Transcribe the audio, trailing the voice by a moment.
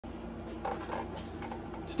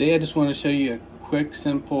Today I just want to show you a quick,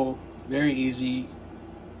 simple, very easy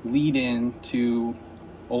lead-in to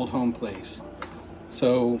Old Home Place.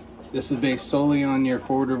 So this is based solely on your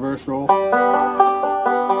forward reverse roll. Right,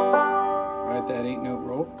 that 8-note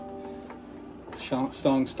roll. The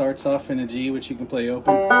song starts off in a G, which you can play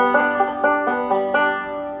open.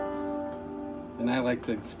 Then I like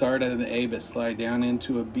to start at an A but slide down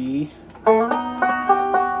into a B, which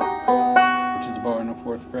is a bar on the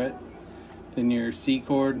 4th fret. Then your C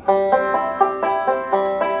chord,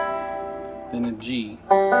 then a G,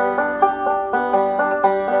 to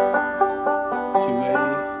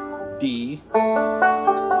a D,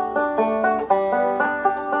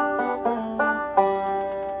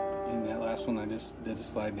 and that last one I just did a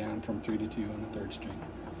slide down from 3 to 2 on the 3rd string.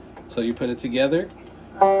 So you put it together.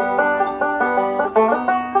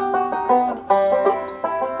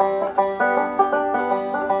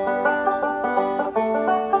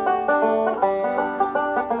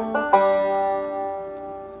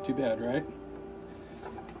 Too bad, right?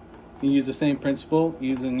 You use the same principle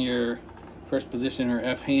using your first position or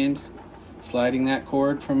F hand, sliding that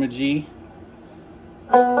chord from a G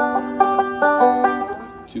to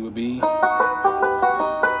a B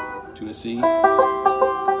to a C